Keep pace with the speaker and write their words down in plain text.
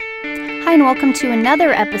Hi, and welcome to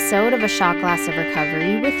another episode of A Shot Glass of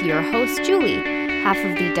Recovery with your host, Julie, half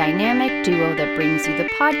of the dynamic duo that brings you the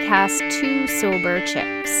podcast, Two Sober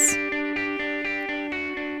Chicks.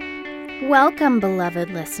 Welcome,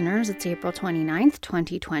 beloved listeners. It's April 29th,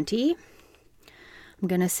 2020. I'm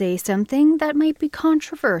going to say something that might be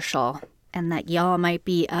controversial and that y'all might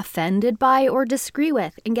be offended by or disagree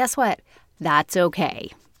with. And guess what? That's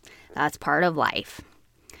okay. That's part of life.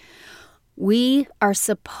 We are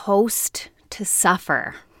supposed to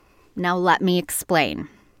suffer. Now let me explain.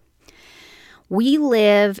 We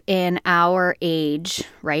live in our age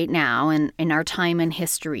right now and in our time in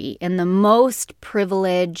history in the most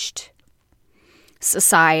privileged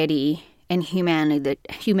society and humanity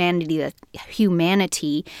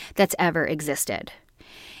that's ever existed.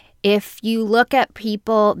 If you look at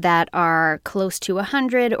people that are close to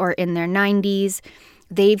 100 or in their 90s,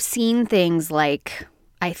 they've seen things like,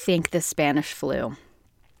 I think, the Spanish flu.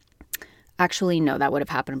 Actually, no, that would have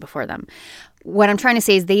happened before them. What I'm trying to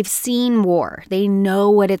say is they've seen war. They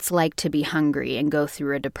know what it's like to be hungry and go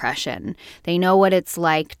through a depression. They know what it's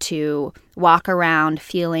like to walk around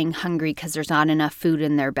feeling hungry because there's not enough food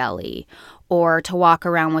in their belly, or to walk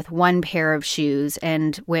around with one pair of shoes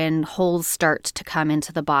and when holes start to come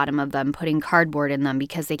into the bottom of them, putting cardboard in them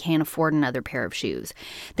because they can't afford another pair of shoes.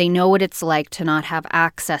 They know what it's like to not have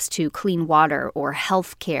access to clean water or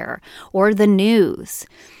health care or the news.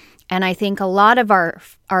 And I think a lot of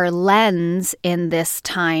our lens in this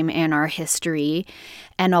time in our history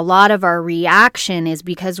and a lot of our reaction is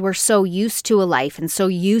because we're so used to a life and so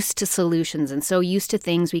used to solutions and so used to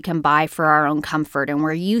things we can buy for our own comfort, and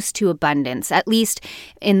we're used to abundance, at least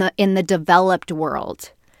in the developed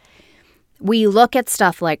world. We look at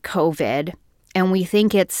stuff like COVID and we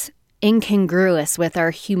think it's incongruous with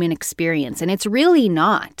our human experience, and it's really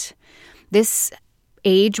not. This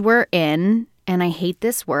age we're in, and I hate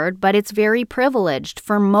this word, but it's very privileged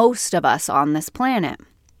for most of us on this planet.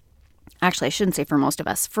 Actually, I shouldn't say for most of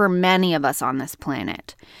us, for many of us on this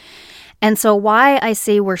planet. And so why I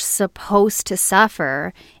say we're supposed to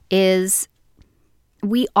suffer is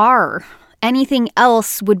we are. Anything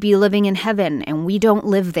else would be living in heaven, and we don't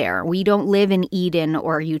live there. We don't live in Eden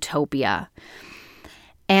or utopia.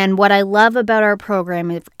 And what I love about our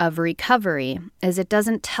program of recovery is it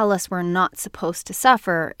doesn't tell us we're not supposed to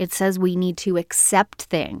suffer. It says we need to accept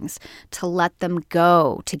things, to let them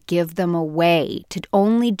go, to give them away, to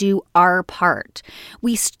only do our part.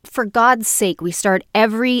 For God's sake, we start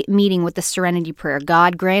every meeting with the serenity prayer.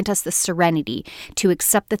 God, grant us the serenity to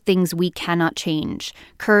accept the things we cannot change,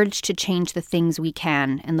 courage to change the things we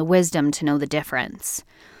can, and the wisdom to know the difference.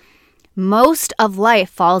 Most of life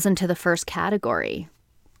falls into the first category.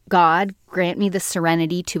 God, grant me the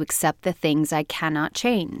serenity to accept the things I cannot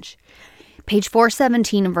change. Page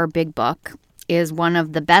 417 of our big book is one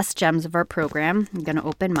of the best gems of our program. I'm going to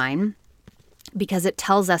open mine because it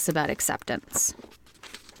tells us about acceptance.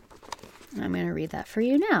 I'm going to read that for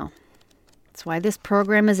you now. That's why this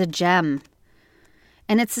program is a gem.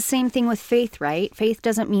 And it's the same thing with faith, right? Faith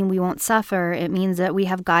doesn't mean we won't suffer. It means that we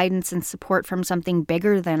have guidance and support from something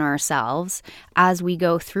bigger than ourselves as we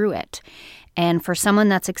go through it. And for someone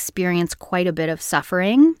that's experienced quite a bit of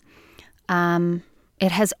suffering,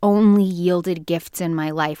 it has only yielded gifts in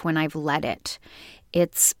my life when I've let it.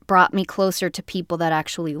 It's brought me closer to people that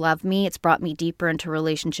actually love me. It's brought me deeper into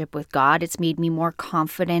relationship with God. It's made me more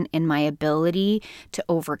confident in my ability to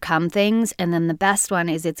overcome things. And then the best one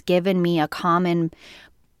is it's given me a common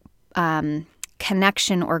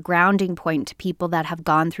connection or grounding point to people that have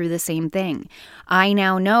gone through the same thing. I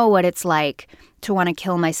now know what it's like to want to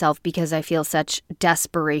kill myself because I feel such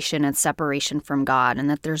desperation and separation from God and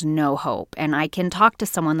that there's no hope. And I can talk to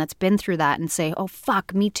someone that's been through that and say, oh,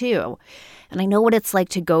 fuck, me too. And I know what it's like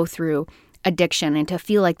to go through addiction and to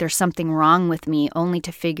feel like there's something wrong with me, only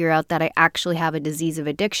to figure out that I actually have a disease of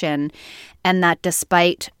addiction, and that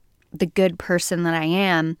despite the good person that I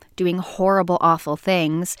am, doing horrible, awful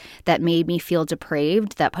things that made me feel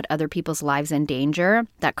depraved, that put other people's lives in danger,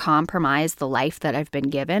 that compromised the life that I've been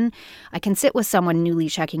given. I can sit with someone newly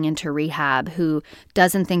checking into rehab who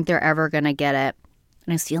doesn't think they're ever going to get it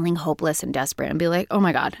and is feeling hopeless and desperate and be like, oh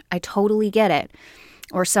my God, I totally get it.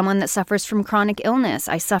 Or someone that suffers from chronic illness.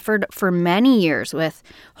 I suffered for many years with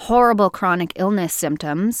horrible chronic illness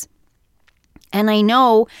symptoms. And I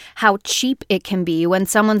know how cheap it can be when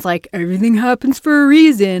someone's like, everything happens for a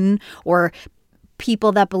reason, or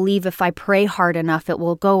people that believe if I pray hard enough, it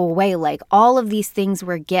will go away. Like, all of these things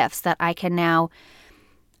were gifts that I can now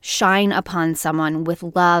shine upon someone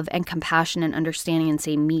with love and compassion and understanding and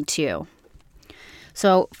say, me too.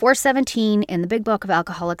 So 417 in the Big Book of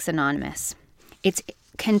Alcoholics Anonymous, it's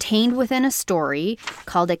contained within a story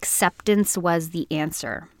called Acceptance Was the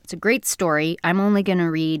Answer. It's a great story. I'm only going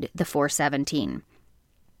to read the 417.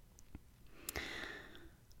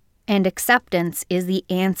 And acceptance is the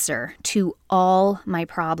answer to all my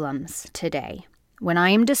problems today. When I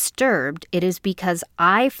am disturbed, it is because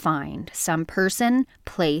I find some person,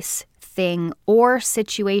 place, thing, or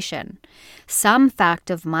situation, some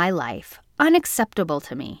fact of my life unacceptable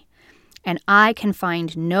to me. And I can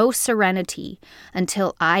find no serenity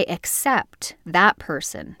until I accept that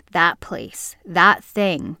person, that place, that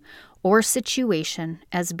thing, or situation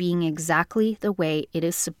as being exactly the way it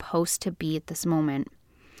is supposed to be at this moment.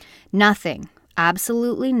 Nothing,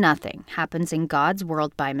 absolutely nothing, happens in God's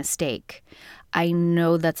world by mistake. I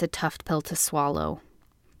know that's a tough pill to swallow.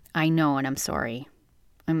 I know, and I'm sorry.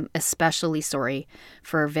 I'm especially sorry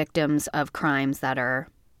for victims of crimes that are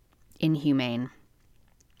inhumane.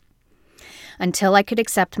 Until I could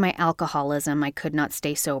accept my alcoholism, I could not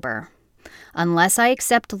stay sober. Unless I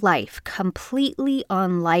accept life completely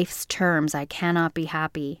on life's terms, I cannot be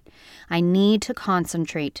happy. I need to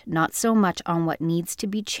concentrate not so much on what needs to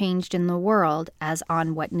be changed in the world as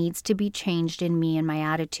on what needs to be changed in me and my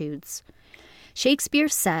attitudes. Shakespeare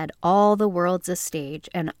said, "All the world's a stage,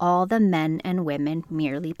 and all the men and women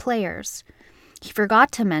merely players." He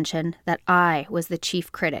forgot to mention that I was the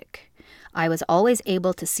chief critic. I was always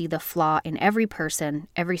able to see the flaw in every person,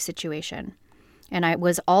 every situation. And I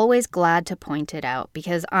was always glad to point it out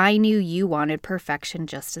because I knew you wanted perfection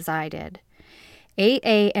just as I did.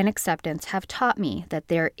 AA and acceptance have taught me that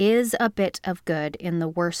there is a bit of good in the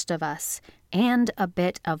worst of us and a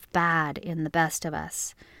bit of bad in the best of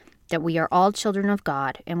us. That we are all children of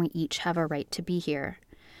God and we each have a right to be here.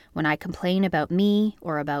 When I complain about me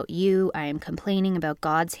or about you, I am complaining about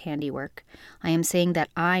God's handiwork. I am saying that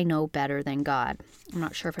I know better than God. I'm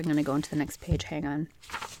not sure if I'm going to go into the next page. Hang on.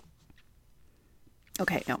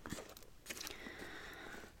 Okay, no.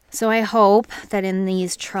 So I hope that in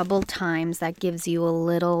these troubled times that gives you a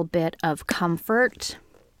little bit of comfort.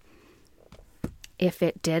 If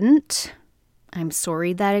it didn't, I'm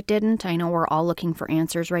sorry that it didn't. I know we're all looking for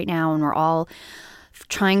answers right now and we're all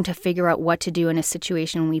trying to figure out what to do in a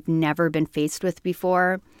situation we've never been faced with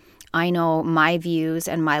before. I know my views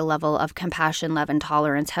and my level of compassion, love, and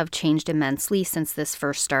tolerance have changed immensely since this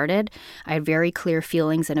first started. I had very clear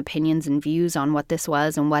feelings and opinions and views on what this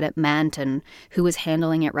was and what it meant and who was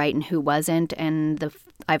handling it right and who wasn't. And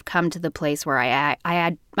I've come to the place where I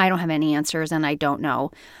don't have any answers and I don't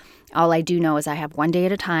know. All I do know is I have one day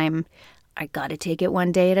at a time. I got to take it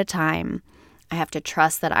one day at a time. I have to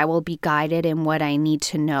trust that I will be guided in what I need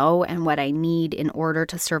to know and what I need in order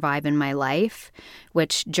to survive in my life,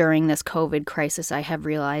 which during this COVID crisis I have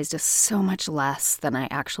realized is so much less than I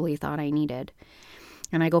actually thought I needed.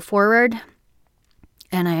 And I go forward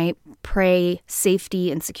and I pray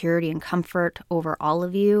safety and security and comfort over all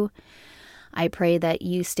of you. I pray that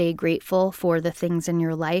you stay grateful for the things in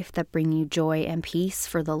your life that bring you joy and peace,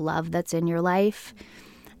 for the love that's in your life.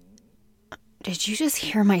 Did you just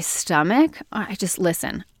hear my stomach? I just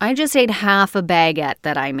ate half a baguette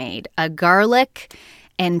that I made, a garlic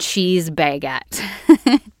and cheese baguette.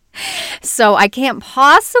 So I can't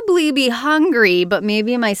possibly be hungry, but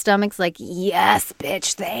maybe my stomach's like, yes,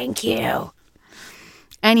 bitch, thank you.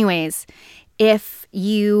 Anyways, if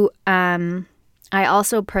you, I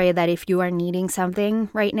also pray that if you are needing something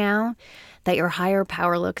right now, that your higher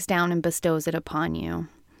power looks down and bestows it upon you.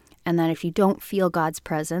 And that if you don't feel God's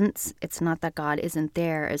presence, it's not that God isn't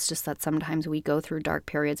there. It's just that sometimes we go through dark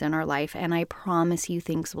periods in our life. And I promise you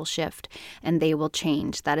things will shift and they will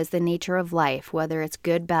change. That is the nature of life, whether it's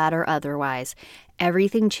good, bad, or otherwise.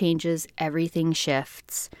 Everything changes, everything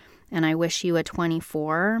shifts. And I wish you a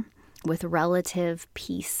 24 with relative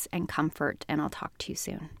peace and comfort. And I'll talk to you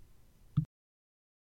soon.